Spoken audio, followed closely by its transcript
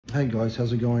Hey guys,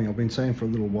 how's it going? I've been saying for a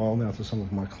little while now to some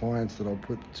of my clients that I'll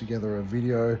put together a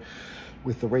video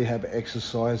with the rehab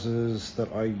exercises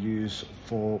that I use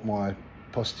for my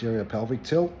posterior pelvic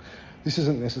tilt. This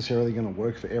isn't necessarily going to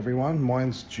work for everyone.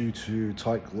 Mine's due to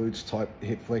tight glutes, tight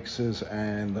hip flexors,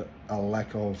 and a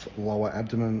lack of lower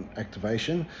abdomen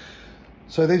activation.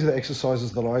 So these are the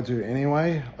exercises that I do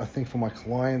anyway. I think for my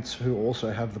clients who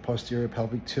also have the posterior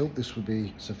pelvic tilt, this would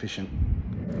be sufficient.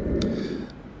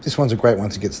 This one's a great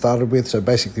one to get started with. So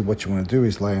basically what you want to do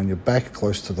is lay on your back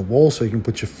close to the wall, so you can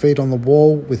put your feet on the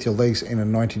wall with your legs in a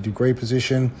 90-degree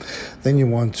position. Then you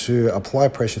want to apply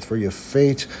pressure through your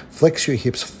feet, flex your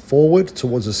hips forward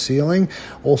towards the ceiling,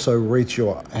 also reach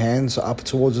your hands up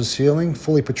towards the ceiling,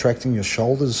 fully protracting your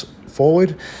shoulders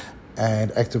forward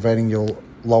and activating your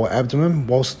lower abdomen.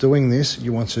 Whilst doing this,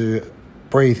 you want to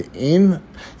breathe in.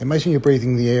 Imagine you're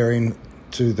breathing the air in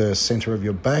to the center of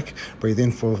your back. Breathe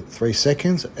in for 3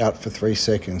 seconds, out for 3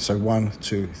 seconds. So 1,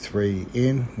 2, 3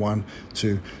 in, 1,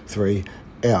 2, 3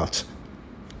 out.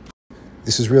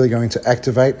 This is really going to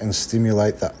activate and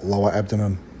stimulate that lower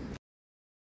abdomen.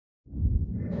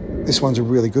 This one's a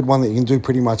really good one that you can do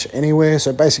pretty much anywhere.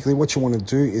 So basically what you want to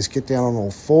do is get down on all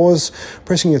fours,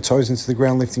 pressing your toes into the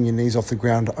ground, lifting your knees off the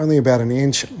ground only about an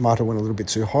inch. Marta went a little bit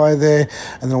too high there.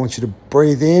 And then I want you to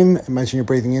breathe in. Imagine you're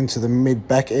breathing into the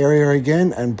mid-back area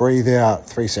again, and breathe out.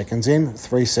 3 seconds in,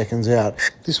 3 seconds out.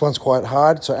 This one's quite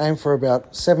hard, so aim for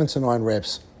about 7 to 9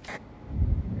 reps.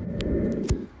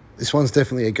 This one's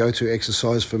definitely a go-to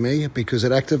exercise for me because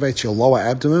it activates your lower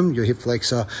abdomen, your hip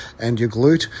flexor, and your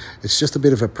glute. It's just a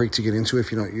bit of a prick to get into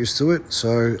if you're not used to it.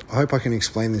 So I hope I can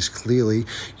explain this clearly.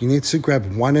 You need to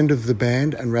grab one end of the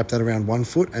band and wrap that around one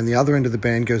foot, and the other end of the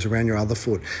band goes around your other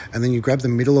foot. And then you grab the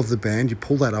middle of the band, you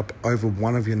pull that up over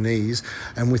one of your knees,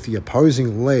 and with the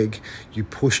opposing leg, you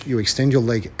extend your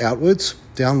leg outwards,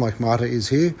 down like Marta is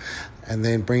here, and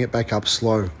then bring it back up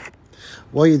slow.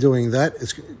 While you're doing that,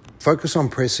 focus on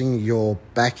pressing your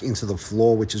back into the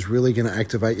floor, which is really going to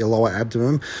activate your lower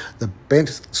abdomen. The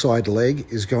bent side leg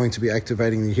is going to be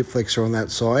activating the hip flexor on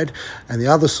that side, and the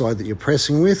other side that you're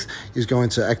pressing with is going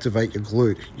to activate your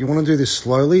glute. You want to do this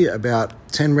slowly, about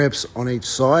 10 reps on each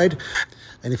side.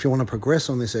 And if you want to progress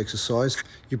on this exercise,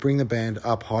 you bring the band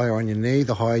up higher on your knee.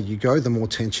 The higher you go, the more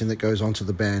tension that goes onto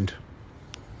the band.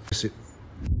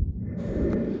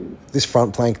 This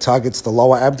front plank targets the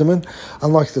lower abdomen.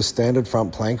 Unlike the standard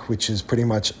front plank, which is pretty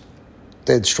much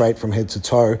dead straight from head to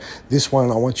toe, this one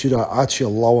I want you to arch your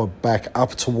lower back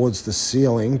up towards the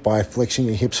ceiling by flexing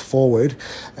your hips forward.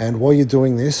 And while you're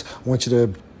doing this, I want you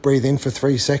to breathe in for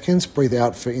 3 seconds, breathe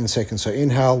out for in seconds. So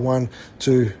inhale, 1,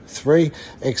 2, 3.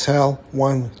 Exhale,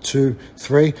 1, 2,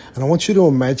 3. And I want you to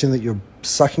imagine that you're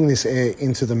sucking this air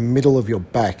into the middle of your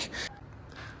back.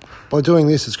 By doing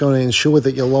this, it's going to ensure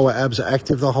that your lower abs are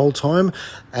active the whole time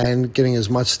and getting as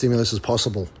much stimulus as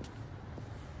possible.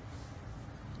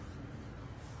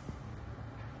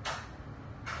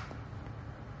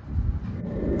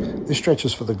 This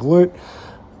stretches for the glute.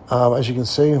 As you can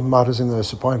see, Marta's in the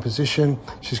supine position.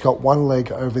 She's got one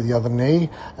leg over the other knee,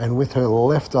 and with her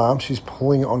left arm, she's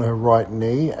pulling on her right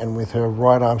knee, and with her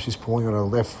right arm, she's pulling on her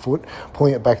left foot,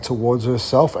 pulling it back towards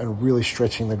herself and really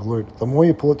stretching the glute. The more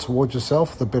you pull it towards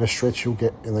yourself, the better stretch you'll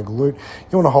get in the glute.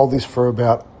 You want to hold this for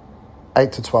about 8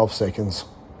 to 12 seconds.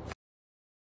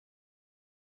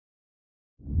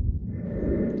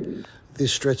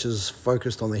 This stretch is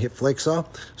focused on the hip flexor,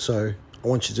 so I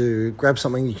want you to grab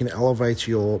something you can elevate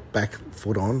your back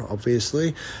foot on,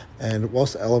 obviously. And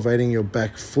whilst elevating your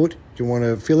back foot, you want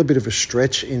to feel a bit of a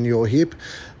stretch in your hip.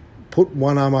 Put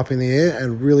one arm up in the air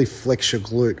and really flex your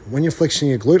glute. When you're flexing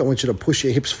your glute, I want you to push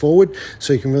your hips forward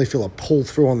so you can really feel a pull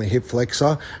through on the hip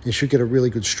flexor. You should get a really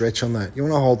good stretch on that. You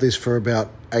want to hold this for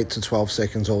about 8 to 12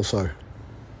 seconds also.